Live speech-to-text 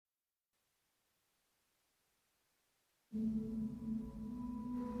Hello.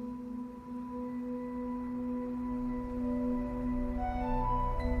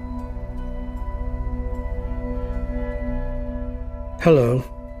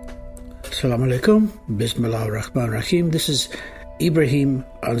 Assalamu alaikum. Bismillah ar-Rahman ar-Rahim. This is Ibrahim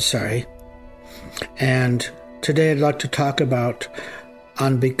Ansari. And today I'd like to talk about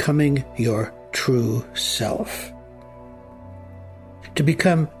on becoming your true self. To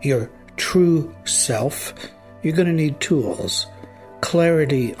become your true self, you're going to need tools,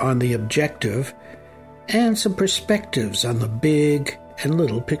 clarity on the objective, and some perspectives on the big and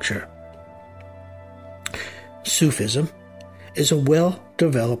little picture. Sufism is a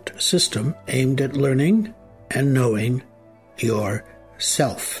well-developed system aimed at learning and knowing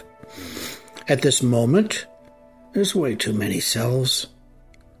yourself. At this moment, there's way too many selves.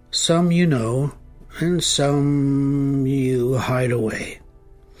 Some you know, and some you hide away.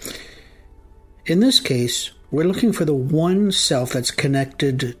 In this case, we're looking for the one self that's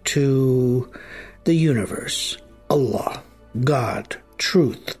connected to the universe, Allah, God,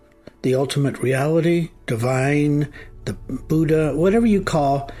 truth, the ultimate reality, divine, the Buddha, whatever you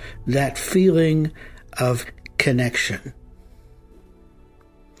call that feeling of connection.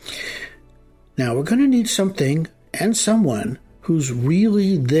 Now, we're going to need something and someone who's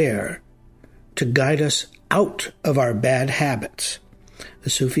really there to guide us out of our bad habits. The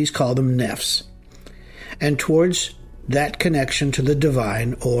Sufis call them nafs, and towards that connection to the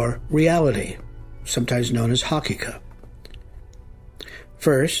divine or reality, sometimes known as hakika.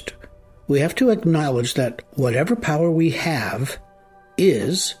 First, we have to acknowledge that whatever power we have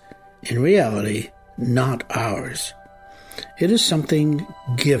is, in reality, not ours. It is something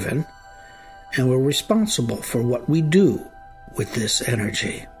given, and we're responsible for what we do with this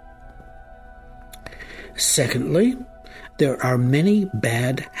energy. Secondly, there are many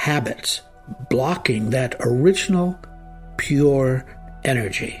bad habits blocking that original, pure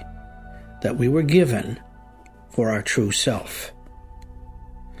energy that we were given for our true self.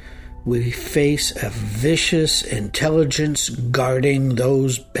 We face a vicious intelligence guarding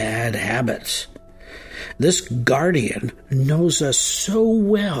those bad habits. This guardian knows us so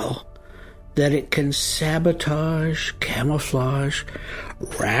well that it can sabotage, camouflage,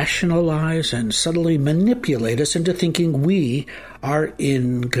 rationalize, and subtly manipulate us into thinking we are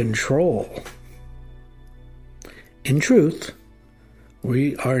in control. In truth,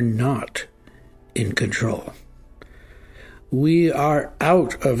 we are not in control. We are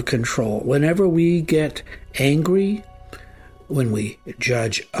out of control whenever we get angry, when we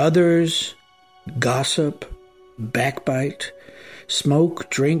judge others, gossip, backbite, smoke,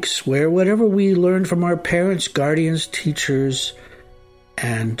 drink, swear, whatever we learned from our parents, guardians, teachers,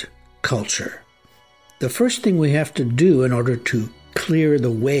 and culture. The first thing we have to do in order to clear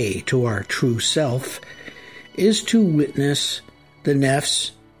the way to our true self is to witness the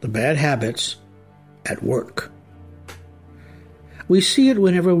nafs, the bad habits, at work. We see it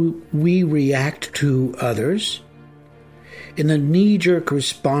whenever we react to others, in the knee-jerk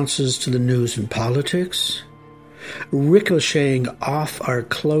responses to the news and politics, ricocheting off our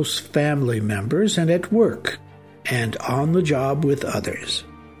close family members, and at work and on the job with others.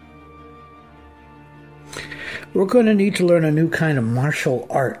 We're going to need to learn a new kind of martial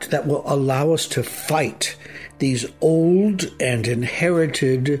art that will allow us to fight these old and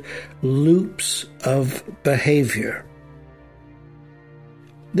inherited loops of behavior.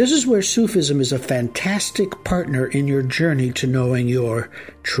 This is where Sufism is a fantastic partner in your journey to knowing your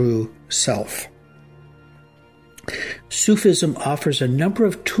true self. Sufism offers a number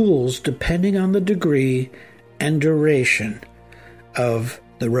of tools depending on the degree and duration of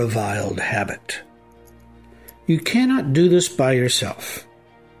the reviled habit. You cannot do this by yourself.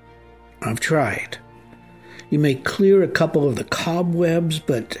 I've tried. You may clear a couple of the cobwebs,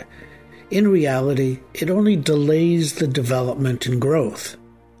 but in reality, it only delays the development and growth.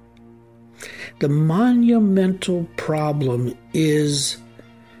 The monumental problem is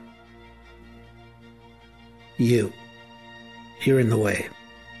you. You're in the way.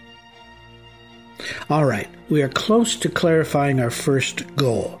 All right, we are close to clarifying our first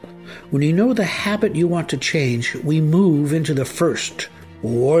goal. When you know the habit you want to change, we move into the first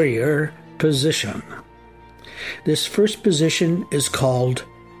warrior position. This first position is called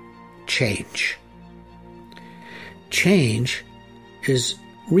change. Change is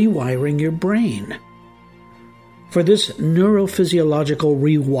rewiring your brain. For this neurophysiological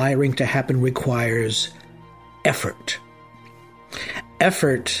rewiring to happen requires effort.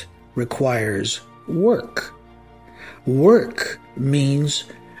 Effort requires work. Work means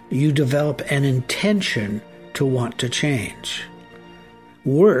you develop an intention to want to change.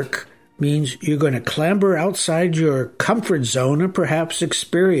 Work means you're going to clamber outside your comfort zone and perhaps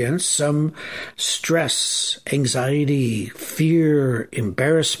experience some stress, anxiety, fear,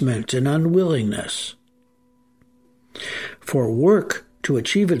 embarrassment, and unwillingness. For work to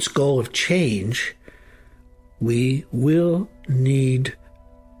achieve its goal of change, we will need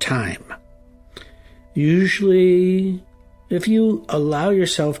time. Usually, if you allow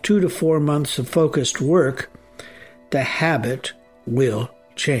yourself 2 to 4 months of focused work, the habit will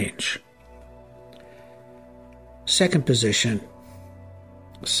change. Second position,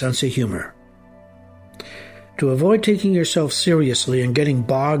 sense of humor. To avoid taking yourself seriously and getting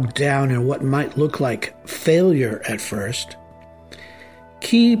bogged down in what might look like failure at first,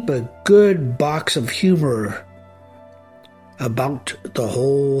 keep a good box of humor about the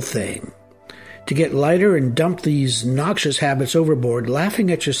whole thing. To get lighter and dump these noxious habits overboard, laughing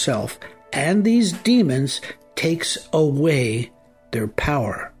at yourself and these demons takes away their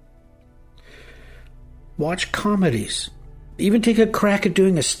power. Watch comedies. Even take a crack at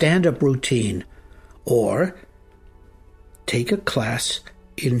doing a stand-up routine. Or take a class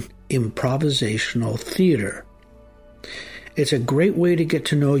in improvisational theater. It's a great way to get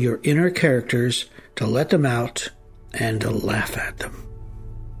to know your inner characters, to let them out, and to laugh at them.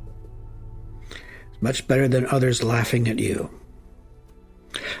 It's much better than others laughing at you.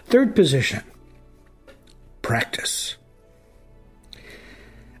 Third position, practice.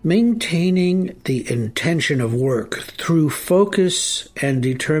 Maintaining the intention of work through focus and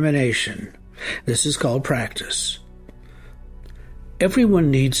determination. This is called practice. Everyone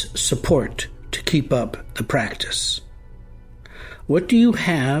needs support to keep up the practice. What do you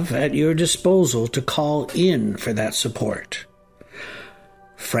have at your disposal to call in for that support?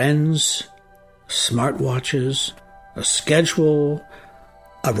 Friends, smartwatches, a schedule,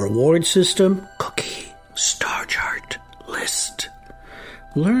 a reward system, cookie, star chart, list.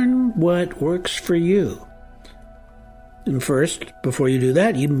 Learn what works for you. And first, before you do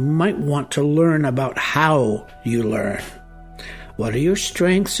that, you might want to learn about how you learn. What are your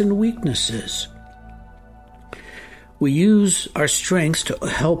strengths and weaknesses? We use our strengths to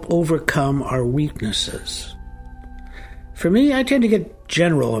help overcome our weaknesses. For me, I tend to get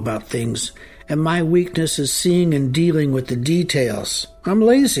general about things, and my weakness is seeing and dealing with the details. I'm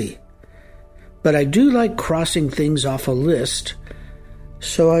lazy. But I do like crossing things off a list,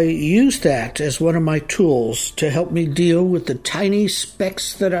 so I use that as one of my tools to help me deal with the tiny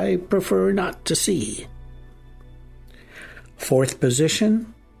specks that I prefer not to see. Fourth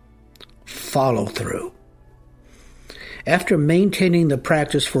position, follow through. After maintaining the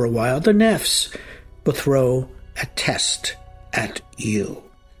practice for a while, the nefs will throw a test at you.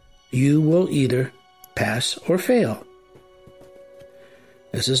 You will either pass or fail.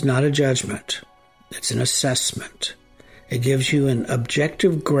 This is not a judgment. It's an assessment. It gives you an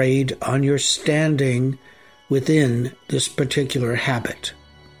objective grade on your standing within this particular habit.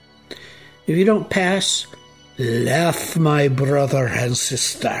 If you don't pass, laugh, my brother and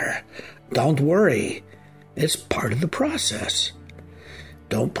sister. Don't worry. It's part of the process.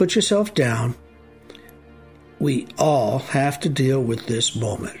 Don't put yourself down. We all have to deal with this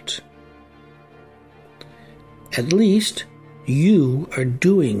moment. At least you are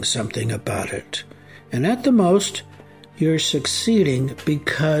doing something about it. And at the most, you're succeeding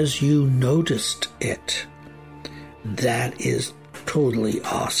because you noticed it. That is totally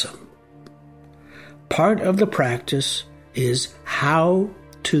awesome. Part of the practice is how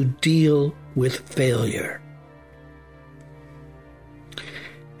to deal with failure.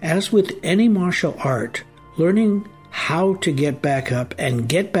 As with any martial art, learning how to get back up and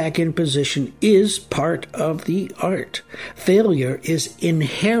get back in position is part of the art. Failure is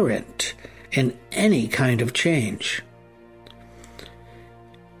inherent in any kind of change.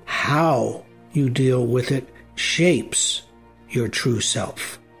 How you deal with it shapes your true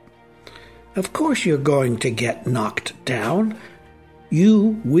self. Of course you're going to get knocked down.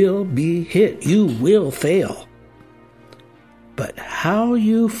 You will be hit. You will fail. But how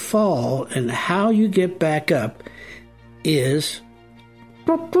you fall and how you get back up is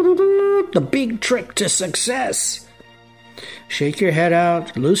the big trick to success. Shake your head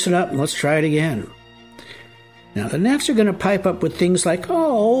out, loosen up, and let's try it again. Now, the nefs are going to pipe up with things like,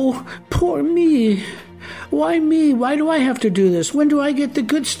 oh, poor me. Why me? Why do I have to do this? When do I get the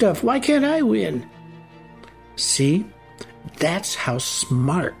good stuff? Why can't I win? See, that's how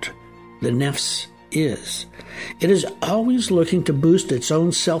smart the nefs is. It is always looking to boost its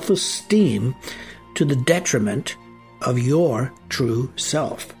own self-esteem to the detriment of your true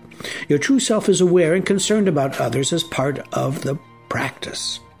self. Your true self is aware and concerned about others as part of the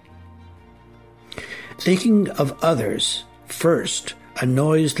practice. Thinking of others first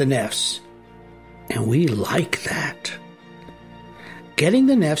annoys the nafs, and we like that. Getting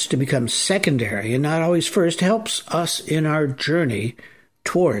the nafs to become secondary and not always first helps us in our journey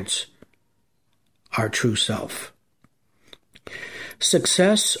towards our true self.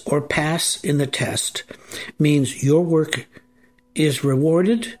 Success or pass in the test means your work is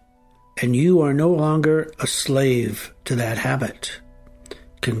rewarded and you are no longer a slave to that habit.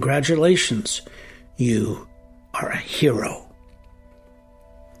 Congratulations, you are a hero.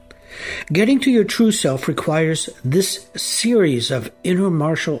 Getting to your true self requires this series of inner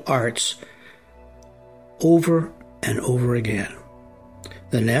martial arts over and over again.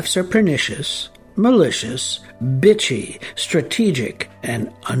 The nafs are pernicious, malicious, bitchy, strategic,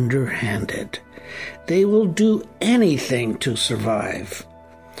 and underhanded. They will do anything to survive.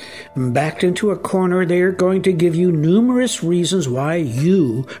 Backed into a corner, they are going to give you numerous reasons why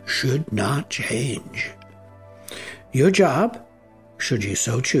you should not change. Your job, should you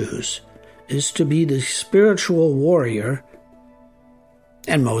so choose, is to be the spiritual warrior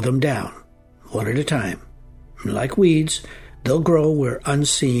and mow them down, one at a time. Like weeds, they'll grow where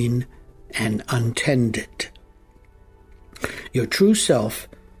unseen and untended. Your true self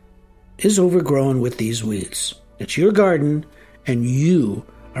is overgrown with these weeds. It's your garden, and you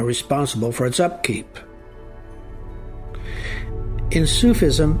are responsible for its upkeep. In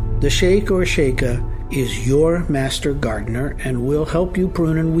Sufism, the sheikh or sheikha is your master gardener and will help you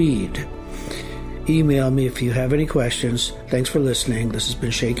prune and weed. Email me if you have any questions. Thanks for listening. This has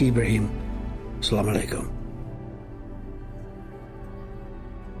been Sheikh Ibrahim. Assalamu alaikum.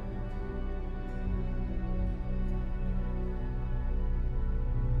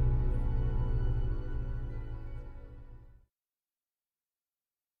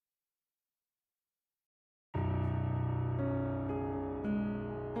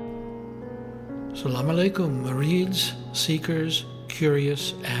 Assalamu alaikum, Marids, seekers,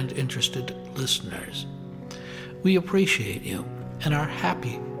 curious, and interested listeners. We appreciate you and are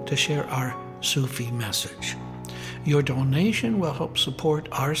happy to share our Sufi message. Your donation will help support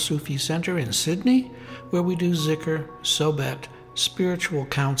our Sufi Center in Sydney, where we do zikr, sohbet, spiritual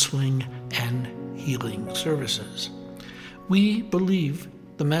counseling, and healing services. We believe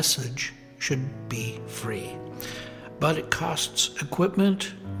the message should be free, but it costs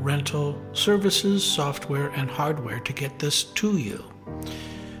equipment, rental, services, software, and hardware to get this to you.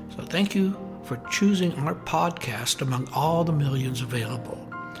 So thank you for choosing our podcast among all the millions available.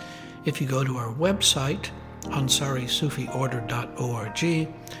 If you go to our website, AnsariSufiOrder.org,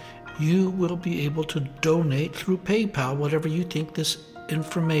 you will be able to donate through PayPal whatever you think this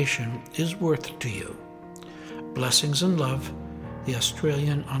information is worth to you. Blessings and love, the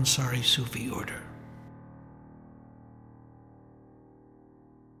Australian Ansari Sufi Order.